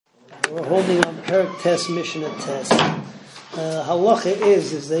We're holding on Perek Tes Mishnah Tes. Halacha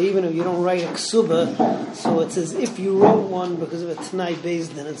is that even if you don't write a ksuba, so it's as if you wrote one because of a Tanai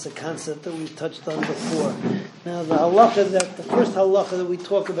Beis Din. It's a concept that we've touched on before. Now the first halacha that we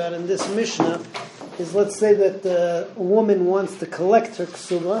talk about in this Mishnah is, let's say that a woman wants to collect her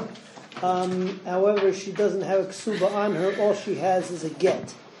ksuba. However, she doesn't have a ksuba on her. All she has is a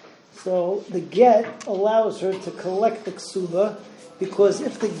get. So the get allows her to collect the ksuba, because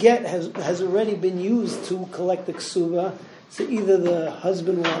if the get has already been used to collect the ksuba, so either the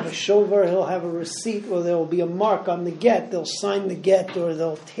husband will have a shover, he'll have a receipt, or there will be a mark on the get. They'll sign the get, or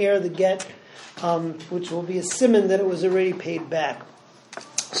they'll tear the get, which will be a siman that it was already paid back.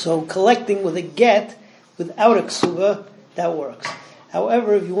 So collecting with a get without a ksuba, that works.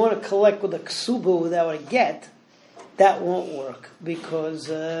 However, if you want to collect with a ksuba without a get, that won't work, because,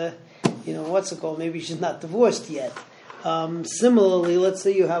 maybe she's not divorced yet. Similarly, let's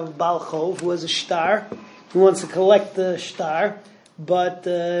say you have a Baal Chov who has a shtar, who wants to collect the shtar, but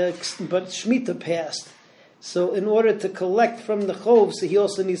Shemitah passed. So in order to collect from the Chov, so he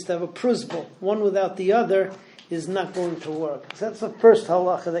also needs to have a pruzbul. One without the other is not going to work. So that's the first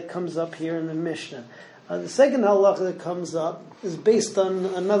halacha that comes up here in the Mishnah. The second halacha that comes up is based on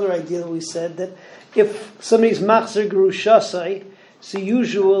another idea that we said, that if somebody's machzer gerushasai, so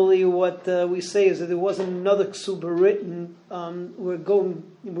usually what we say is that there wasn't another ksuba written.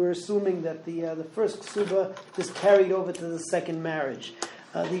 We're assuming that the first ksuba is carried over to the second marriage.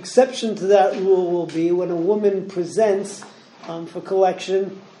 The exception to that rule will be when a woman presents for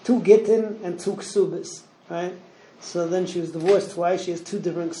collection 2 gittin and 2 ksubas, right? So then she was divorced twice. She has 2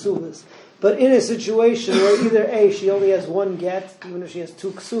 different ksubas. But in a situation where either she only has 1 get, even if she has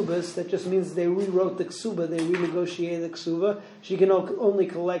 2 ksubas, that just means they rewrote the ksuba, they renegotiated the ksuba. She can only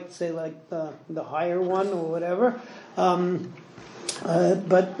collect, say, like the higher one or whatever. Or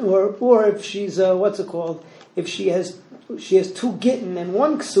if she's if she has 2 gittin and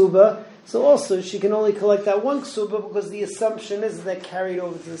 1 ksuba, so also she can only collect that 1 ksuba, because the assumption is that carried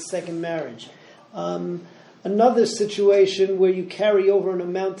over to the second marriage. Another situation where you carry over an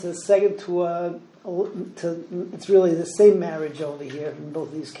amount to the second it's really the same marriage over here in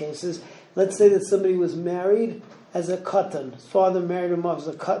both these cases. Let's say that somebody was married as a katan. His father married him off as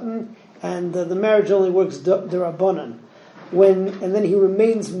a katan, and the marriage only works derabanan. And then he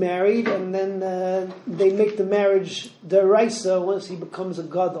remains married, and then they make the marriage deraisa once he becomes a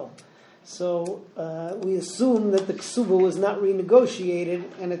gadol. So we assume that the ksuba was not renegotiated,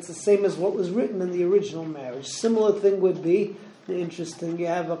 and it's the same as what was written in the original marriage. Similar thing would be interesting. You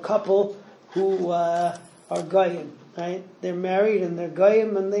have a couple who are goyim, right? They're married and they're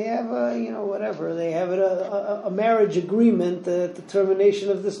goyim, and they have they have a marriage agreement. The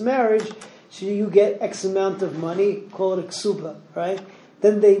termination of this marriage, so you get X amount of money, call it a ksuba, right?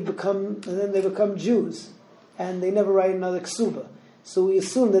 Then they become Jews, and they never write another ksuba. So we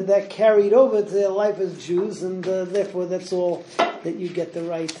assume that carried over to their life as Jews, and therefore that's all that you get the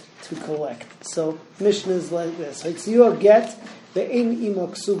right to collect. So Mishnah is like this: it's your get, ve'ein imo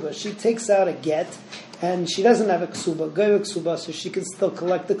ksuba. She takes out a get, and she doesn't have a ksuba, go a ksuba, so she can still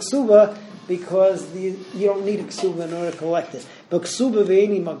collect the ksuba, because you don't need a ksuba in order to collect it. But ksuba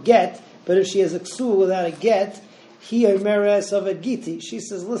ve'ein imo get. But if she has a ksuba without a get, he omeres of a giti. She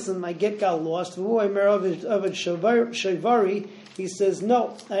says, "Listen, my get got lost." Who omer of a shavari. He says,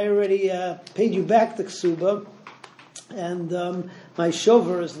 "No, I already paid you back the ksuba, and my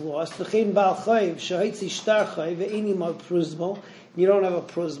shover is lost. You don't have a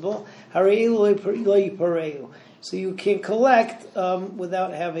pruzbal. So you can collect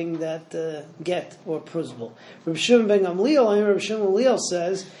without having that get or pruzbal." Reb Shimon ben Gamliel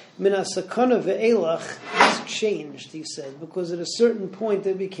says, "Mina sakana ve'elach," it's changed, he said, because at a certain point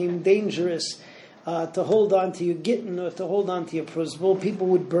it became dangerous to hold on to your gittin or to hold on to your pruzbal. People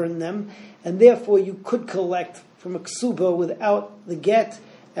would burn them, and therefore you could collect from a ksuba without the get,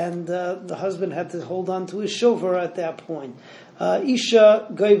 and the husband had to hold on to his shover at that point. Isha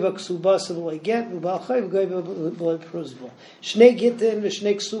goiva ksuba v'lo get, ubal chayv goiva v'lo pruzbal. Shnei gittin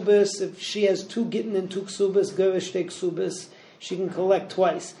v'shnei ksubas. If she has 2 gittin and 2 ksubas, goiva shnei ksubas, she can collect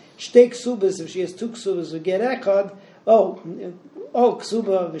twice. Shnei ksubas, if she has 2 ksubas, will get echad.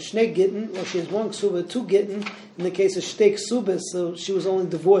 Ksuba v'shnei gittin, or she has 1 ksuba, 2 gittin. In the case of shtei ksubas, so she was only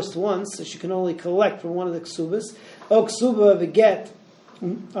divorced once, so she can only collect from one of the ksubas. Ksuba v'get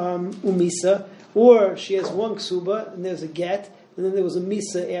umisa, or she has 1 ksuba and there's a get, and then there was a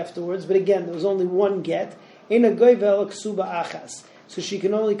misa afterwards. But again, there was only 1 get. Eina goivel ksuba achas, so she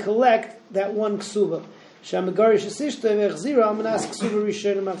can only collect that 1 ksuba. Shamagarish Sishta Vechzira, I'm going to ask Ksuba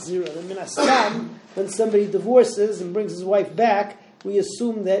Rishon Machzira. The Minastam, when somebody divorces and brings his wife back, we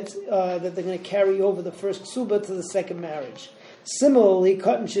assume that that they're going to carry over the first ksuba to the second marriage. Similarly,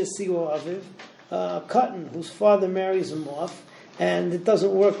 Katan Shesiu Aviv, Katan, whose father marries him off, and it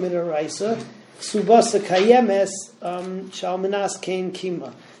doesn't work midaraisa, Ksubasa Kayemes Shalmanas Kain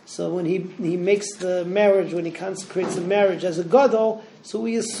Kima. So when he makes the marriage, when he consecrates the marriage as a gadol, so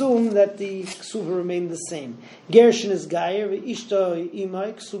we assume that the ksuba remained the same. Gershon is gayer, ishto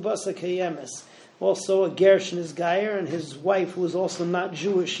imai ksubasa kayemes. Also, a Gershon is gayer, and his wife, who is also not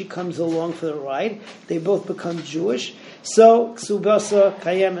Jewish, she comes along for the ride. They both become Jewish. So ksubasa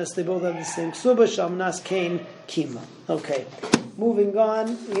kayemes, they both have the same ksuba. Shalmanas kain kima. Okay. Moving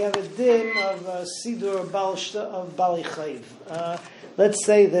on, we have a din of sidur of bali chayiv. Let's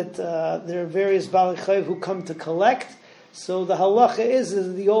say that there are various bali chayiv who come to collect. So the halacha is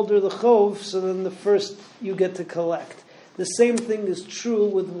the older the chov, so then the first you get to collect. The same thing is true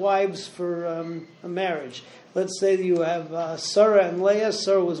with wives for a marriage. Let's say that you have Sarah and Leah.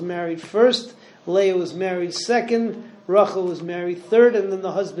 Sarah was married first, Leah was married second, Rachel was married third, and then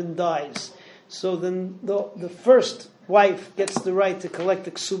the husband dies. So then the first wife gets the right to collect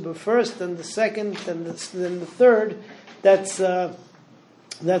the ksuba first, then the second, then the third. That's the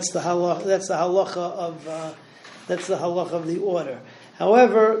halacha. That's the halacha of the order.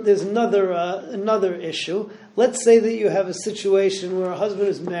 However, there's another issue. Let's say that you have a situation where a husband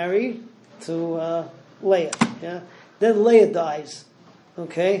is married to Leah. Yeah, then Leah dies.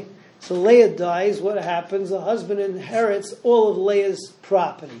 Okay, so Leah dies. What happens? The husband inherits all of Leah's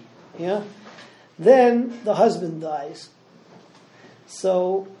property. Yeah. Then the husband dies.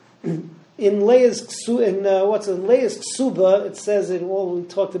 So in Leah's ksuba, it says in all we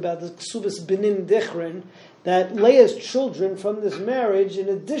talked about the ksubas benin dichrin, that Leah's children from this marriage, in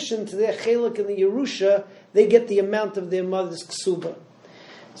addition to their chelik and the Yerusha, they get the amount of their mother's ksuba.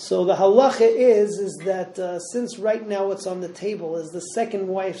 So the halacha is that since right now what's on the table is the second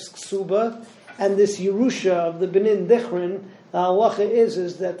wife's ksuba and this Yerusha of the benin dichrin, the halacha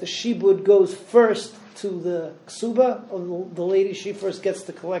is that the shibud goes first to the ksuba, or the lady, she first gets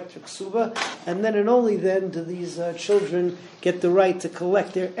to collect her ksuba, and then and only then do these children get the right to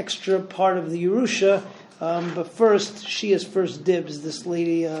collect their extra part of the Yerusha, but first, she has first dibs, this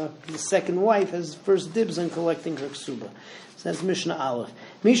lady, the second wife, has first dibs on collecting her ksuba. So that's Mishnah Aleph.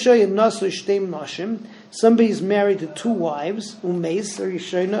 Misha Yemnasu Shteim Nashim, somebody's married to two wives, Umeis, or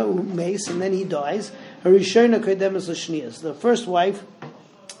Rishona, Umeis, and then he dies. Rishona Kedemes L'Shniyas. The first wife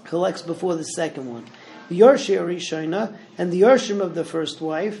collects before the second one. The Yarshi Rishona, and the Yarshim of the first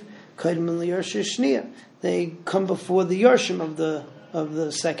wife, Kedem L'Yarshi Shniya. They come before the Yarshim of the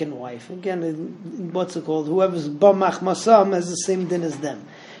second wife. Again, what's it called? Whoever's Bamach Masam has the same din as them.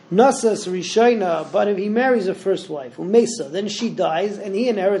 Nasas Rishona, but if he marries a first wife, Umesa, then she dies and he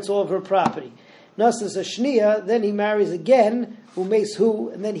inherits all of her property. Nasas Shniya, then he marries again, Umes who,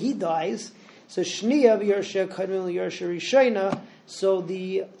 and then he dies. So Shniya v'Yersha Kadmil Yersha Rishona. So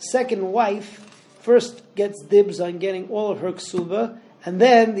the second wife first gets dibs on getting all of her ksuba, and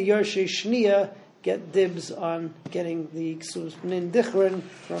then the Yersha Shniya get dibs on getting the ksubas benin dichrin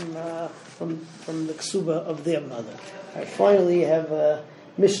from the ksuba of their mother. All right, finally, you have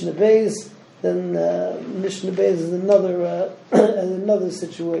Mishnah Beis. Then Mishnah Beis is another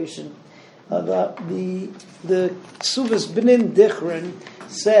situation. The ksubas benin dichrin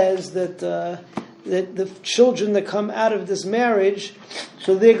says that the children that come out of this marriage,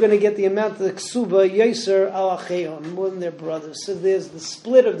 so they're going to get the amount of the ksuba yoser al acheon, more than their brothers. So there's the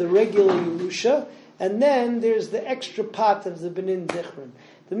split of the regular Yerusha, and then there's the extra pot of the benin dichrin.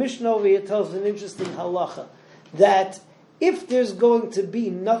 The Mishnah over here tells an interesting halacha, that if there's going to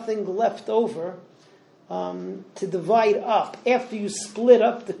be nothing left over to divide up after you split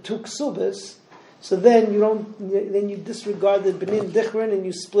up the two ksubas, so then you disregard the benin dichrin and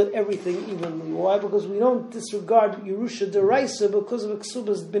you split everything evenly. Why? Because we don't disregard Yerusha deraisa because of a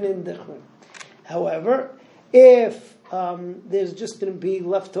ksuba's benin dichrin. However, if there's just going to be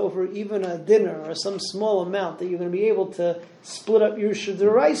left over even a dinner or some small amount that you're going to be able to split up Yerusha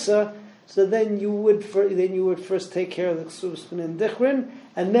deraisa, so then you would first take care of the ksuba's benin dichrin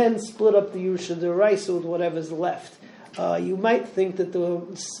and then split up the Yerusha deraisa with whatever's left. You might think that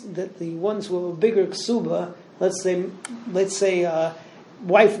the ones who have a bigger ksuba, let's say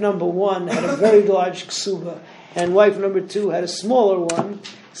wife number one had a very large ksuba, and wife number two had a smaller one.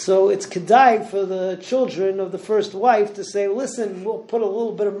 So it's kedai for the children of the first wife to say, "Listen, we'll put a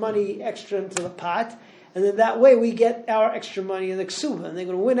little bit of money extra into the pot, and then that way we get our extra money in the ksuba, and they're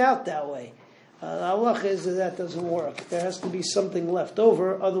going to win out that way." The halach is that doesn't work. There has to be something left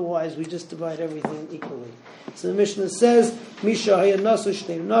over, otherwise we just divide everything equally. So the Mishnah says, Misha hayanasu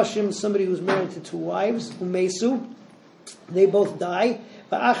shtei nashim, somebody who's married to two wives, umesu, They both die.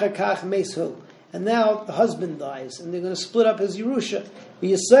 Va'achar kach meishu. And now the husband dies, and they're going to split up his Yerusha.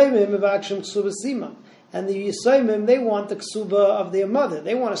 And the Yisayimim, they want the ksuba of their mother.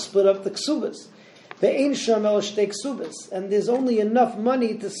 They want to split up the ksubas. And there's only enough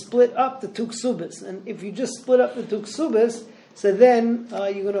money to split up the two ksubas. And if you just split up the two ksubas, so then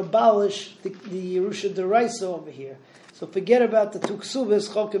you're going to abolish the Yerusha Deraisa over here. So forget about the two ksubas,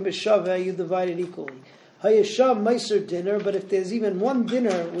 chokim b'shaveh, you divide it equally. Hayasham meiser dinner, but if there's even one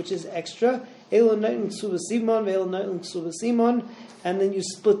dinner which is extra, elo na'in ksuba simon, ve'elo na'in ksuba simon, and then you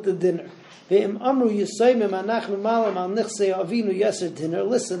split the dinner. Listen,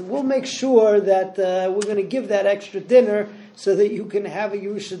 we'll make sure that we're going to give that extra dinner so that you can have a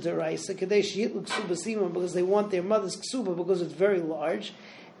Yerusha Deraisa, because they want their mother's ksuba because it's very large.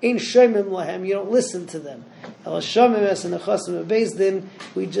 You don't listen to them.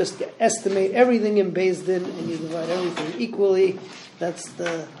 We just estimate everything in Beis Din and you divide everything equally. That's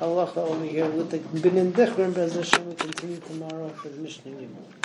the halacha over here with the Binin Dichron. Bez Hashem, we continue tomorrow for the Mishnah Yom.